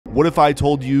What if I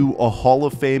told you a Hall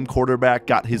of Fame quarterback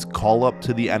got his call up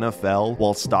to the NFL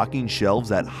while stocking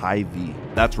shelves at Hy-Vee?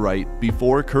 That's right,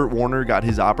 before Kurt Warner got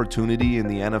his opportunity in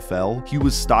the NFL, he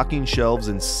was stocking shelves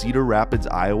in Cedar Rapids,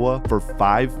 Iowa for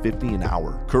 $5.50 an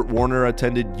hour. Kurt Warner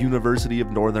attended University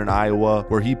of Northern Iowa,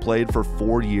 where he played for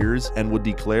 4 years and would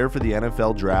declare for the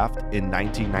NFL draft in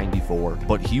 1994,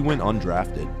 but he went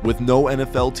undrafted. With no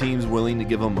NFL teams willing to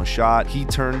give him a shot, he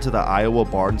turned to the Iowa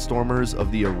Barnstormers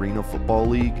of the Arena Football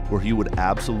League, where he would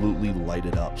absolutely light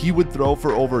it up. He would throw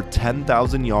for over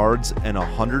 10,000 yards and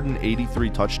 183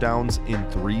 touchdowns in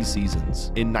 3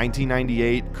 seasons. In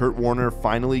 1998, Kurt Warner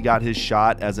finally got his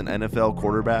shot as an NFL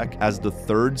quarterback as the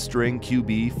 3rd string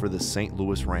QB for the St.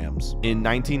 Louis Rams. In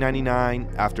 1999,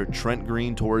 after Trent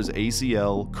Green tore his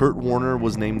ACL, Kurt Warner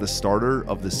was named the starter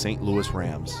of the St. Louis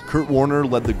Rams. Kurt Warner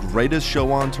led the greatest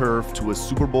show on turf to a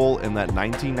Super Bowl in that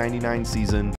 1999 season